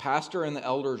 The pastor and the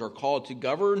elders are called to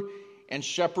govern and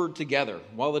shepherd together,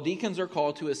 while the deacons are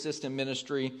called to assist in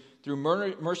ministry through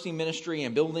mercy ministry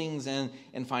and buildings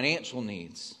and financial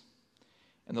needs.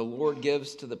 And the Lord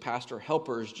gives to the pastor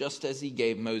helpers just as he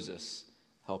gave Moses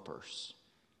helpers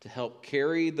to help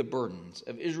carry the burdens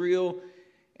of Israel,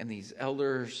 and these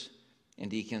elders and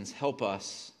deacons help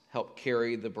us help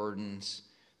carry the burdens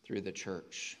through the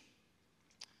church,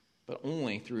 but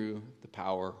only through the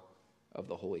power of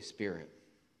the Holy Spirit.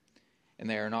 And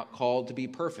they are not called to be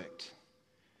perfect,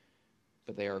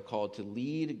 but they are called to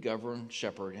lead, govern,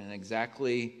 shepherd in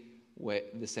exactly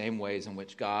the same ways in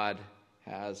which God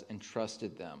has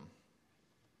entrusted them.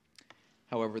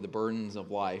 However, the burdens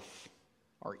of life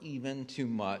are even too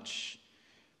much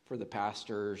for the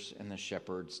pastors and the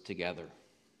shepherds together.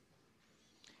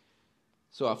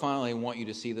 So I finally want you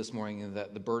to see this morning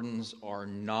that the burdens are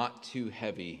not too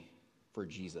heavy for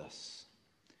Jesus.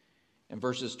 In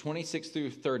verses 26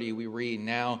 through 30, we read,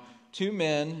 "Now 2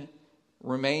 men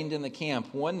remained in the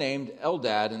camp, one named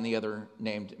Eldad and the other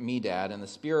named Medad, and the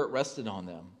Spirit rested on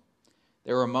them.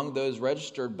 They were among those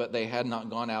registered, but they had not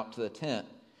gone out to the tent.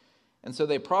 And so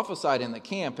they prophesied in the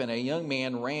camp, and a young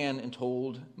man ran and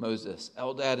told Moses,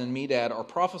 'Eldad and Medad are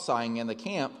prophesying in the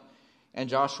camp.' And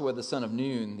Joshua the son of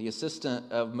Nun, the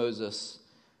assistant of Moses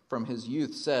from his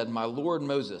youth, said, 'My lord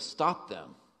Moses, stop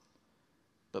them.'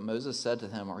 But Moses said to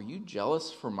him, 'Are you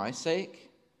jealous for my sake?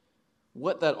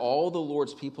 What that all the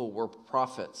Lord's people were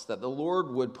prophets, that the Lord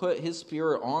would put his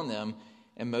Spirit on them.'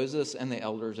 And Moses and the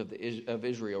elders of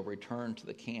Israel returned to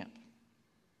the camp."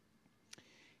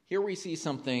 Here we see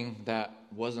something that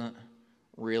wasn't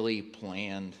really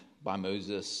planned by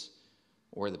Moses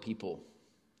or the people.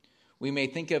 We may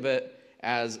think of it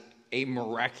as a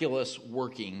miraculous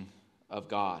working of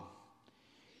God.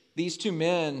 These 2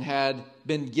 men had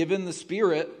been given the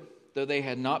Spirit, though they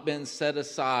had not been set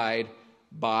aside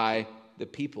by the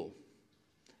people.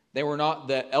 They were not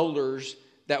the elders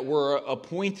that were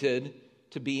appointed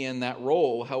to be in that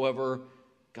role. However,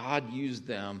 God used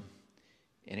them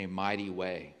in a mighty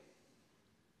way.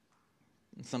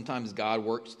 And sometimes God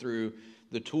works through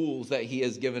the tools that he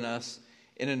has given us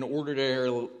in an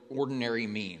ordinary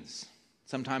means.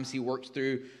 Sometimes he works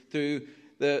through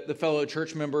the fellow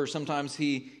church members. Sometimes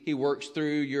he works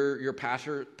through your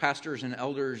pastors and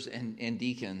elders and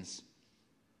deacons.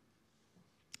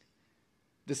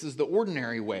 This is the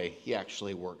ordinary way he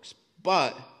actually works.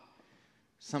 But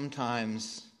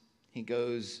sometimes he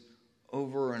goes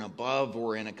over and above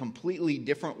or in a completely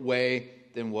different way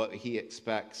than what he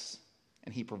expects.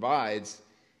 And he provides,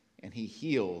 and he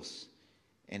heals,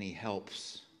 and he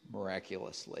helps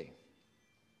miraculously.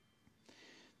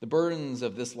 The burdens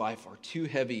of this life are too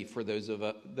heavy for those of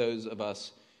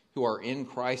us who are in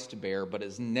Christ to bear, but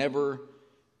is never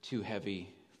too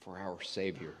heavy for our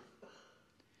Savior.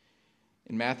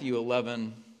 In Matthew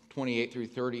 11:28 through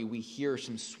 30, we hear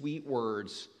some sweet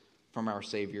words from our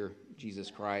Savior, Jesus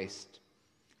Christ.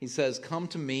 He says, "Come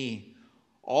to me,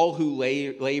 all who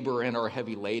labor and are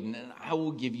heavy laden, and I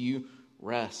will give you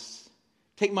rest.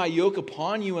 Take my yoke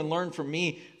upon you and learn from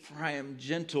me, for I am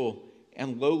gentle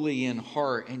and lowly in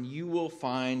heart, and you will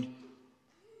find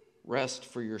rest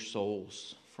for your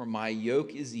souls. For my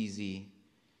yoke is easy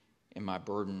and my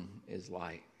burden is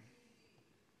light."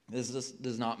 This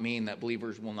does not mean that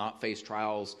believers will not face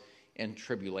trials and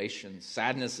tribulations,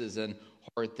 sadnesses and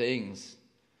hard things.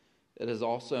 It does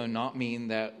also not mean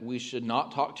that we should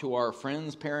not talk to our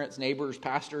friends, parents, neighbors,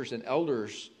 pastors, and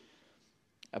elders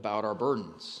about our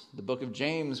burdens. The book of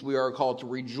James, we are called to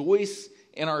rejoice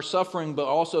in our suffering, but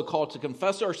also called to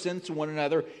confess our sins to one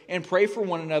another and pray for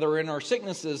one another in our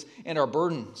sicknesses and our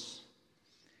burdens.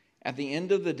 At the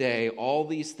end of the day, all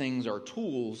these things are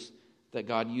tools that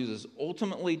God uses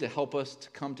ultimately to help us to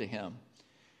come to him.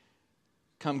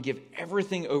 Come give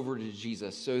everything over to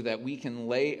Jesus so that we can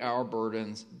lay our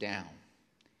burdens down.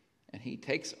 And he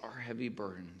takes our heavy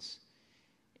burdens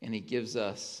and he gives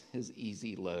us his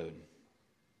easy load.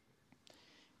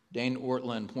 Dane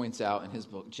Ortlund points out in his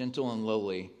book, Gentle and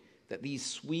Lowly, that these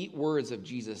sweet words of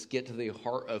Jesus get to the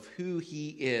heart of who he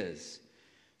is,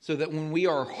 so that when we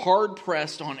are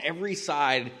hard-pressed on every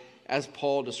side, as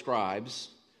Paul describes,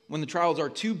 when the trials are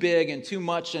too big and too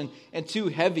much and too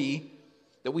heavy,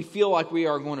 that we feel like we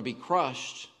are going to be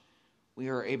crushed, we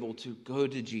are able to go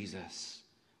to Jesus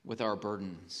with our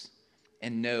burdens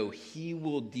and know he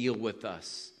will deal with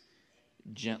us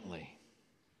gently.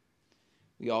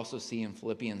 We also see in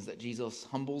Philippians that Jesus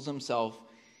humbles himself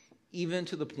even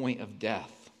to the point of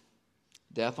death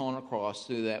on a cross,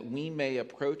 so that we may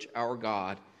approach our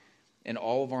God in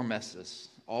all of our messes,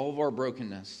 all of our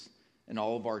brokenness, and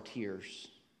all of our tears.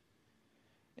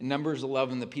 In Numbers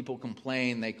 11, the people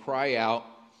complain, they cry out,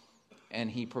 and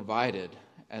he provided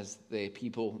as the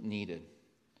people needed.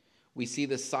 We see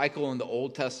this cycle in the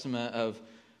Old Testament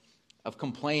of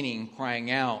complaining, crying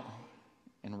out,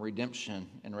 and redemption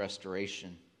and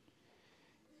restoration.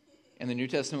 In the New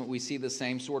Testament, we see the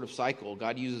same sort of cycle.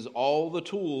 God uses all the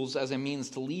tools as a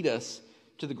means to lead us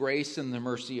to the grace and the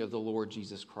mercy of the Lord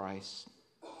Jesus Christ.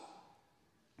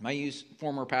 My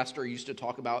former pastor used to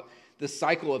talk about this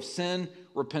cycle of sin,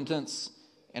 repentance,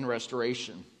 and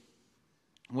restoration.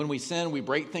 When we sin, we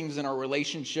break things in our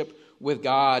relationship with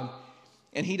God,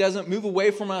 and he doesn't move away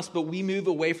from us, but we move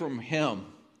away from him.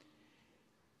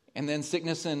 And then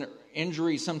sickness and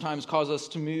injury sometimes cause us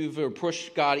to move or push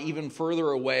God even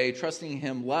further away, trusting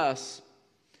him less,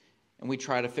 and we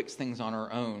try to fix things on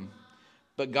our own.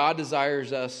 But God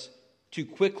desires us to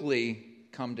quickly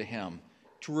come to him,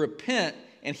 to repent,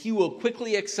 and he will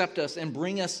quickly accept us and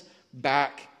bring us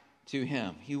back to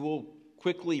him. He will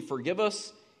quickly forgive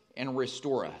us and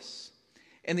restore us.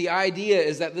 And the idea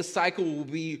is that this cycle will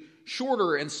be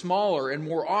shorter and smaller and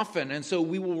more often, and so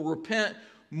we will repent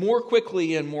more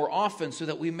quickly and more often so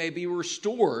that we may be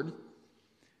restored,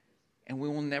 and we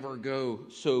will never go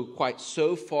quite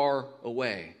so far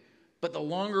away. But the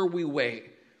longer we wait,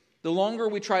 the longer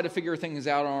we try to figure things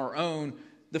out on our own,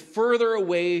 the further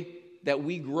away that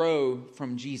we grow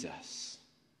from Jesus.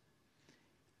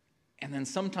 And then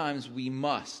sometimes we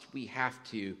have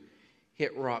to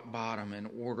hit rock bottom in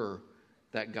order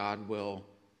that God will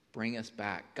bring us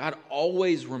back. God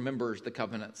always remembers the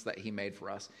covenants that he made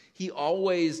for us. He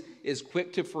always is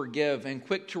quick to forgive and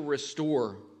quick to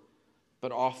restore.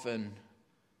 But often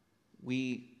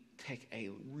we take a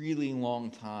really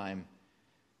long time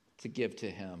to give to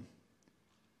him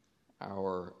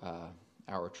our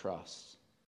trust.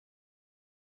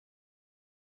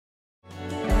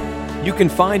 You can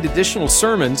find additional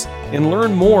sermons and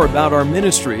learn more about our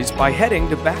ministries by heading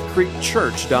to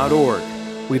backcreekchurch.org.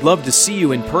 We'd love to see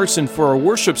you in person for our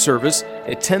worship service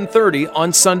at 10:30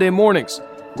 on Sunday mornings.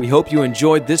 We hope you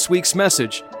enjoyed this week's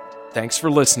message. Thanks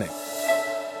for listening.